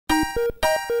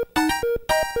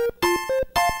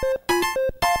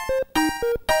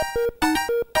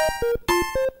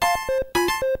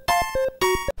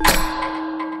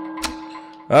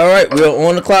Alright, we're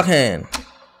on the clock hand.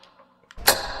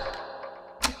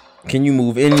 Can you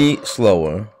move any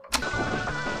slower?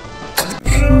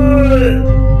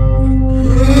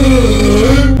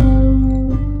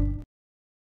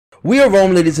 We are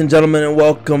Rome, ladies and gentlemen, and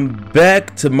welcome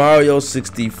back to Mario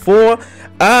 64.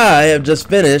 I have just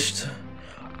finished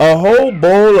a whole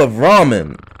bowl of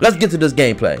ramen. Let's get to this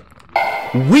gameplay.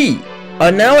 We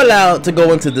are now allowed to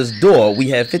go into this door. We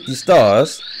have 50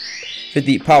 stars.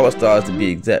 50 power stars to be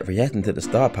exact. Reacting to the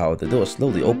star power, the door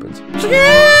slowly opens.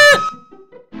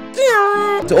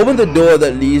 To open the door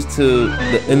that leads to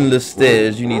the endless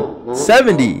stairs, you need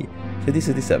 70. 50,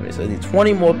 60, 70. So I need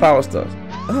 20 more power stars.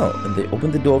 Oh, and they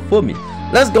opened the door for me.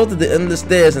 Let's go to the endless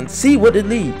stairs and see what it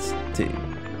leads to.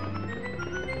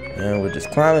 And we're just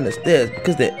climbing the stairs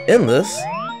because they're endless.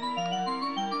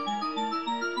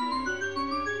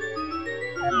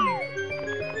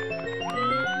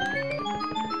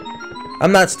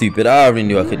 I'm not stupid. I already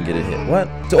knew I couldn't get a hit. What?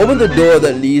 To open the door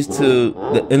that leads to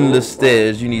the endless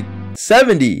stairs, you need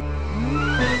 70. I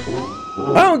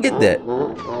don't get that.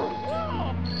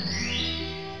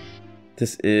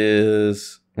 This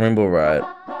is Rainbow Ride.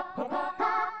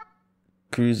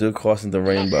 Cruiser crossing the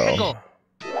rainbow.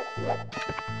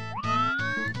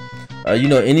 You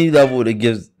know, any level that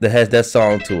has that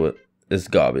song to it is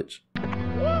garbage.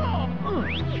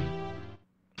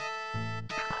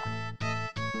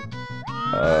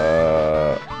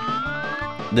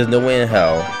 There's no way in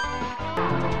hell.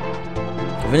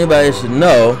 If anybody should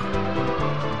know,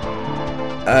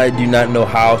 I do not know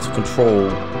how to control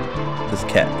this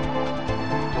cat.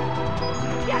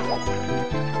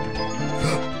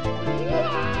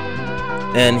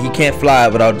 And he can't fly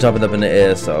without jumping up in the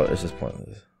air, so it's just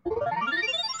pointless.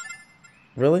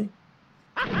 Really?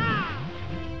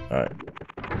 Alright.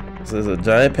 So there's a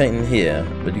giant painting here,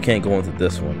 but you can't go into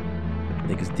this one. I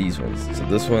think it's these ones. So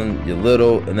this one, you're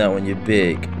little, and that one, you're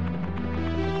big.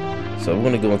 So we're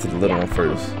gonna go into the little one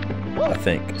first. I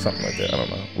think. Something like that. I don't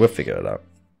know. We'll figure it out.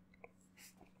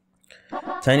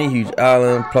 Tiny, huge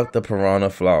island. Pluck the piranha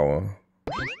flower.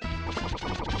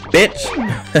 Bitch!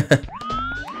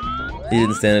 He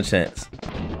didn't stand a chance.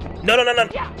 No, no, no, no!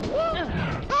 Okay,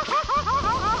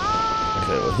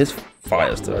 well, his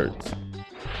fire still hurts.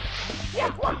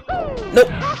 Nope!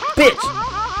 Bitch!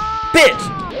 Bitch!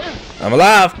 I'm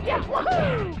alive!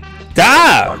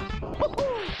 Die!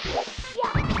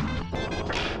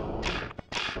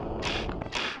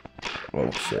 Oh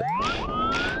shit.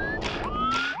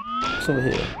 What's over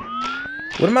here?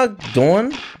 What am I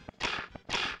doing?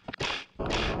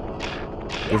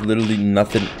 There's literally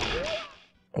nothing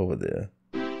over there.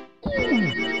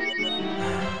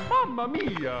 Mamma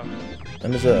mia!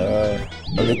 And there's a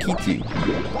Lakiti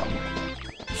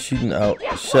shooting out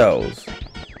shells.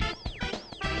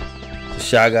 The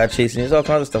shy guy chasing. There's all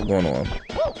kinds of stuff going on.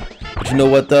 But you know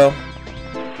what though?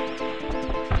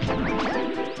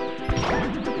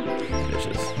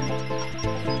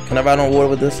 Can I ride on water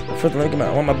with this? First, let me get my.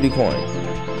 I want my blue coin.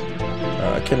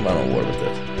 I can't ride on water with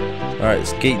this. Alright,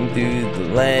 skating through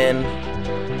the land,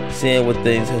 seeing what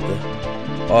things have to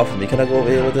offer me. Can I go over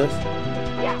here with this?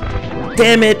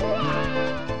 Damn it!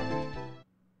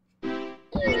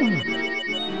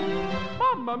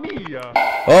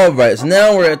 Alright, so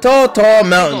now we're at tall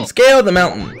mountain. Scale the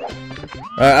mountain.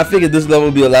 Alright, I figured this level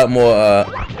would be a lot more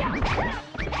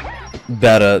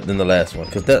better than the last one.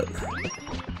 Because that,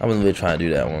 I wasn't really trying to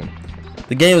do that one.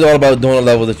 The game is all about doing a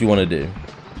level that you want to do.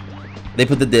 They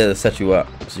put it there to set you up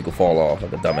so you can fall off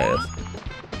like a dumbass.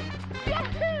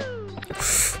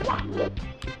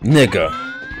 Nigga.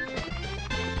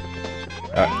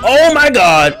 Oh my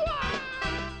god!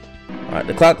 Alright,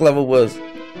 the clock level was...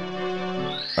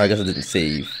 I guess I didn't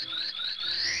save.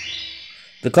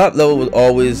 The clock level was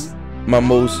always my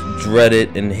most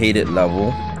dreaded and hated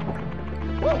level.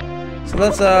 So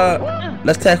let's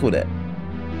tackle that.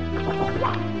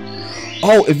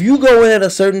 Oh, if you go in at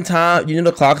a certain time, you know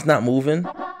the clock's not moving.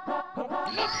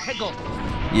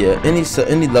 Yeah, any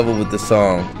level with this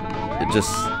song, it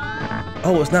just,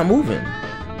 oh, it's not moving.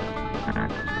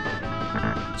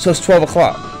 So it's 12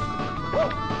 o'clock.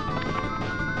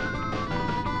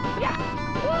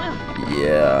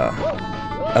 Yeah,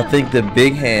 I think the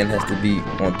big hand has to be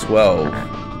on 12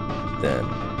 then,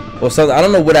 or something. I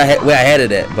don't know where I had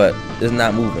it at, but it's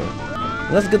not moving.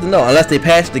 That's good to know, unless they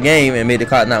patched the game and made the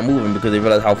clock not moving because they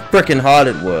realized how freaking hard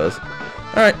it was.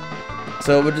 Alright,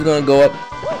 so we're just gonna go up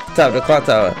top of the clock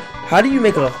tower. How do you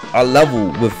make a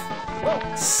level with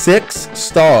 6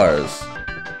 stars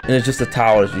And it's just a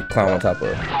tower that you climb on top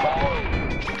of.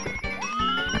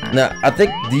 Now, I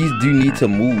think these do need to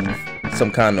move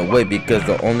some kind of way, because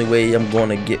the only way I'm going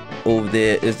to get over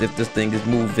there is if this thing is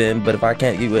moving. But if I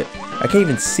can't get it, I can't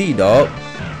even see, dog.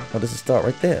 Oh, there's a star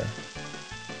right there.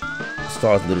 The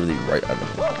star's literally right under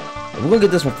me. We're going to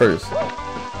get this one first.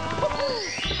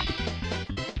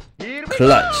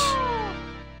 Clutch.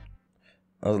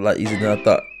 That was a lot easier than I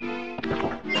thought.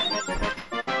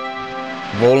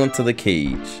 Roll into the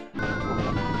cage.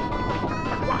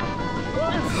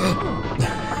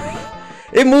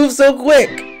 It moves so quick.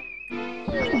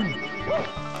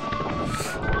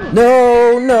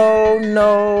 No, no,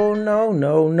 no, no,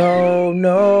 no, no, no,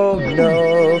 no.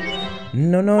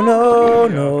 No, no, no,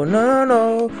 no, no, no,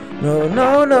 no,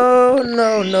 no, no,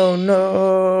 no, no,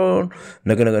 no.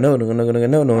 No, no, no, no, no, no, no, no, no, no,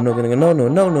 no, no,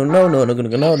 no,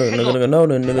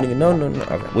 no, no, no, no.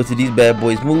 Okay, wait till these bad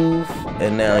boys move,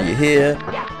 and now you're here.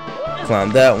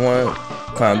 Climb that one,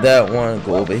 climb that one,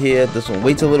 go over here. This one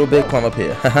waits a little bit, climb up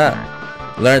here. Haha,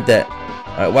 learned that.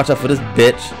 All right, watch out for this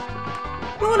bitch.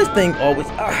 You know this thing always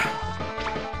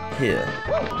here.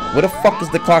 Where the fuck is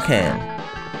the clock hand?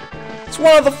 It's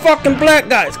one of the fucking black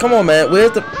guys. Come on, man.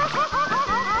 Where's the?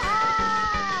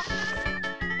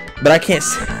 But I can't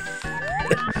see.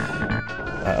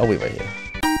 I'll wait right here.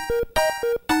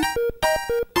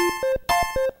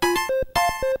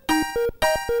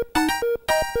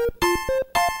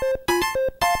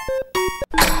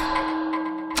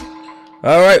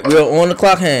 Alright, we're on the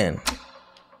clock hand.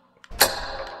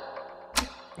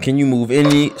 Can you move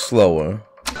any slower?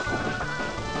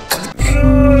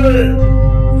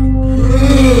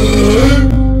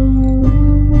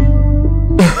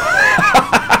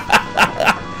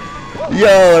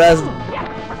 Yo, that's...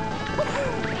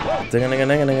 I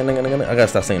gotta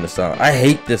stop singing this song. I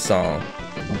hate this song.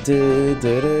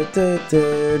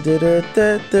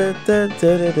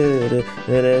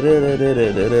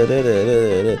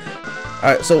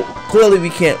 Alright, so clearly we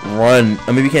can't run.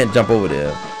 I mean, we can't jump over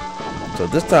there. So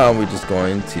this time we're just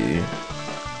going to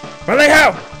run like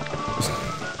hell.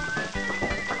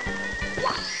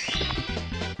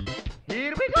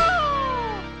 Here we go.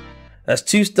 That's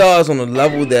 2 stars on a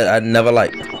level that I never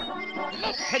liked.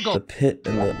 The pit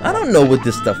and the... I don't know what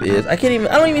this stuff is. I can't even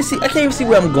see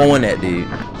where I'm going at, dude.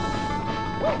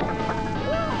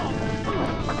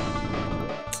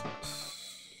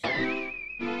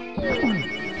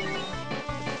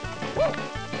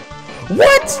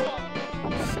 What?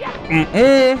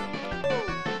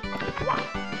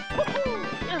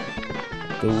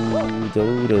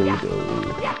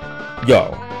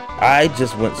 Yo, I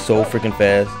just went so freaking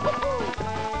fast.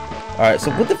 Alright,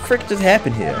 so what the frick just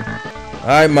happened here?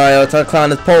 Alright, Mario, time to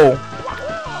climb this pole.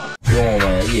 Come on,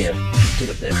 man. Yeah, pick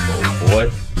up that pole,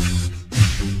 boy.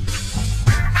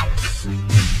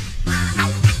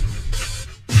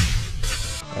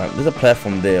 Alright, there's a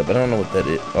platform there, but I don't know what that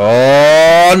is.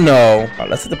 Oh, no. Alright,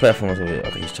 let's hit the platform over here.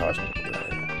 Okay, he's charging.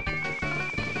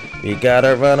 We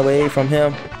gotta run away from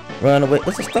him. Run away.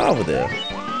 What's a star over there?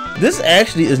 This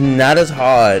actually is not as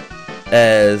hard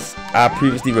as I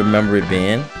previously remember it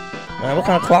being. Man, what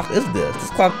kind of clock is this? This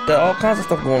clock got all kinds of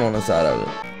stuff going on inside of it.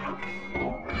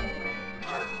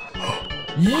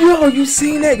 Yo, you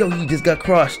seen that? Yo, he just got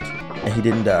crushed. And he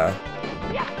didn't die.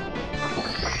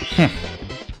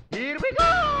 Here we go.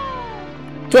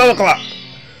 12 o'clock.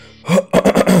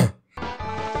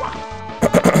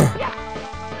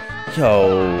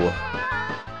 Yo.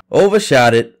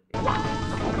 Overshot it.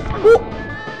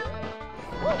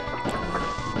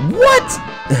 What?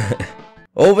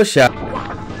 Overshot.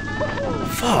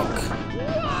 Fuck.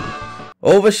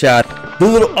 Overshot. The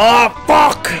little. Oh,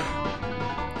 fuck.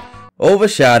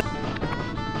 Overshot.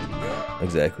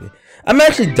 Exactly. I'm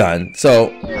actually done.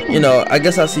 So, you know, I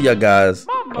guess I'll see y'all guys,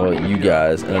 or you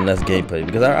guys, in the next gameplay,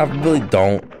 because I really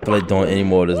don't feel like doing any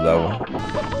more of this level.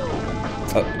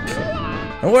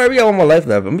 Don't worry, we got one more life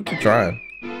left. I'm gonna keep trying.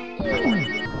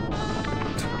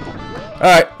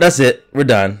 Alright, that's it. We're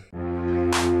done.